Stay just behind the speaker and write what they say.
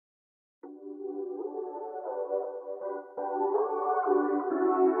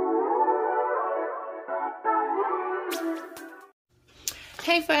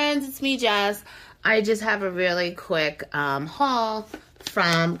Hey friends, it's me, Jess. I just have a really quick haul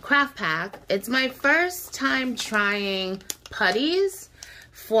from Crafty Pack. It's my first time trying putties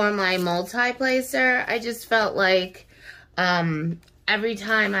for my multi-placer. I just felt like every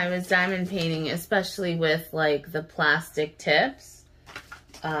time I was diamond painting, especially with like the plastic tips,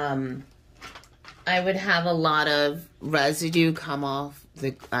 I would have a lot of residue come off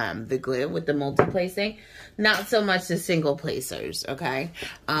the glue with the multi-placing. Not so much the single placers, okay?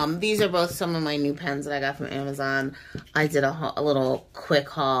 These are both some of my new pens that I got from Amazon. I did a little quick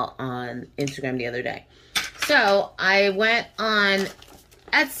haul on Instagram the other day. So I went on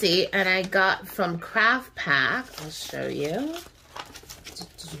Etsy and I got from Crafty Pack. I'll show you.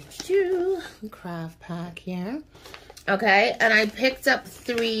 Crafty Pack here. Okay, and I picked up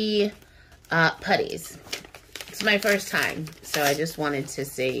 3 putties. It's my first time, so I just wanted to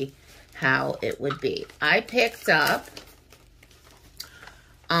see how it would be. I picked up,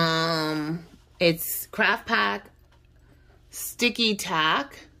 it's Crafty Pack Sticky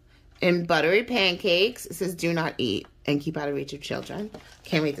Tack in Buttery Pancakes. It says do not eat and keep out of reach of children.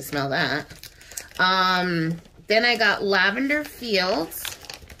 Can't wait to smell that. Then I got Lavender Fields.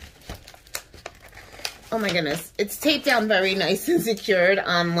 Oh my goodness. It's taped down very nice and secured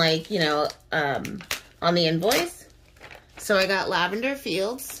on like, you know, on the invoice. So I got Lavender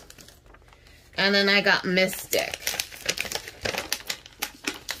Fields. And then I got Mystic.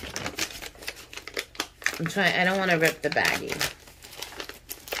 I don't want to rip the baggie.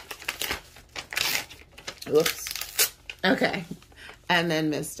 Oops. Okay. And then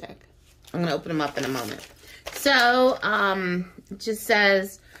Mystic. I'm going to open them up in a moment. So, it just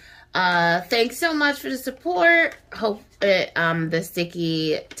says, thanks so much for the support. Hope the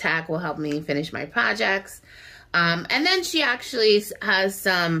sticky tack will help me finish my projects. And then she actually has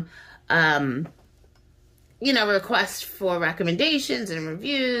some, you know, requests for recommendations and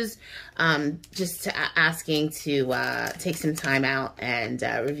reviews, just asking to take some time out and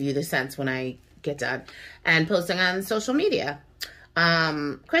review the scents when I get done and posting on social media.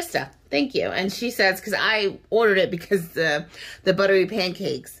 Krista, thank you. And she says, because I ordered it because the buttery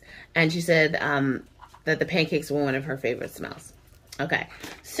pancakes, and she said that the pancakes were one of her favorite smells. Okay,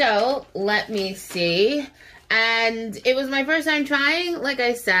 so let me see. And it was my first time trying, like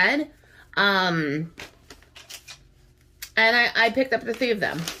I said. And I picked up the 3 of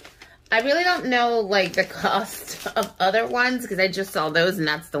them. I really don't know, like, the cost of other ones, because I just saw those, and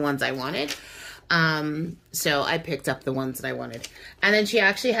that's the ones I wanted. So I picked up the ones that I wanted. And then she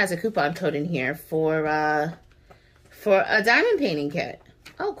actually has a coupon code in here for a diamond painting kit.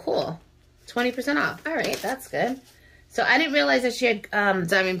 Oh, cool. 20% off. All right, that's good. So I didn't realize that she had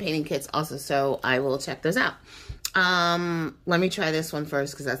diamond painting kits also, so I will check those out. Let me try this one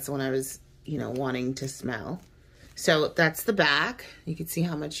first, because that's the one I was, you know, wanting to smell. So that's the back. You can see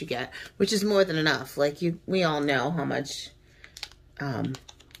how much you get, which is more than enough. Like we all know how much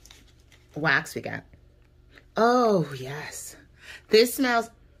wax we got. Oh, yes. This smells,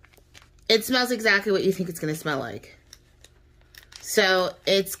 it smells exactly what you think it's going to smell like. So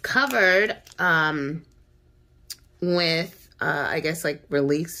it's covered with, I guess, like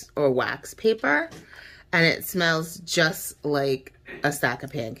release or wax paper. And it smells just like a stack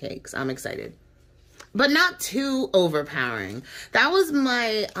of pancakes. I'm excited. But not too overpowering. That was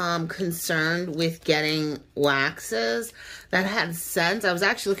my concern with getting waxes that had scent. I was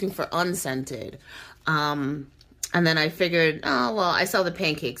actually looking for unscented. And then I figured, oh, well, I saw the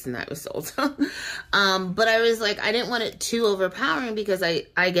pancakes and that was sold. But I was like, I didn't want it too overpowering because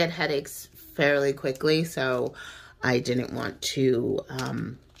I get headaches fairly quickly. So I didn't want to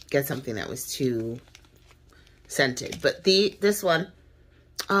get something that was too scented. But this one,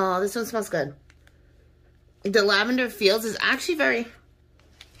 oh, this one smells good. The Lavender Fields is actually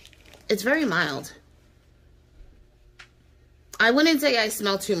it's very mild. I wouldn't say I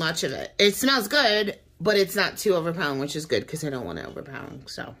smell too much of it. It smells good, but it's not too overpowering, which is good because I don't want it overpowering.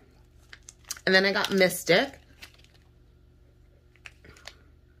 So, and then I got Mystic.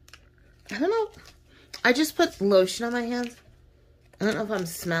 I don't know. I just put lotion on my hands. I don't know if I'm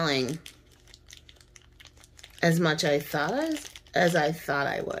smelling as much as I thought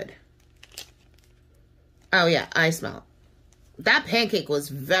I would. Oh yeah, I smell it. That pancake was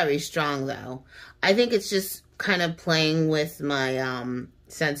very strong though. I think it's just kind of playing with my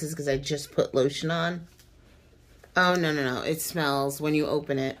senses because I just put lotion on. Oh, no. It smells, when you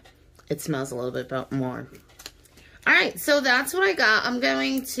open it, it smells a little bit more. All right, so that's what I got. I'm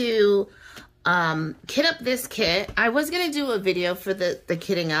going to kit up this kit. I was going to do a video for the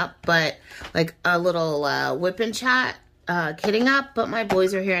kitting up, but like a little whip and chat kitting up, but my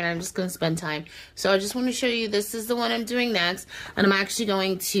boys are here and I'm just going to spend time. So I just want to show you, this is the one I'm doing next. And I'm actually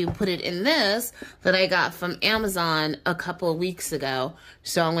going to put it in this that I got from Amazon a couple of weeks ago.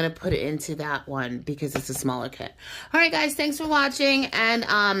 So I'm going to put it into that one because it's a smaller kit. All right, guys, thanks for watching. And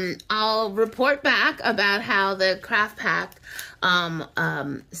I'll report back about how the Craft Pack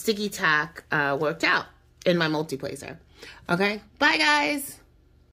sticky tack worked out in my multi-placer. Okay, bye, guys.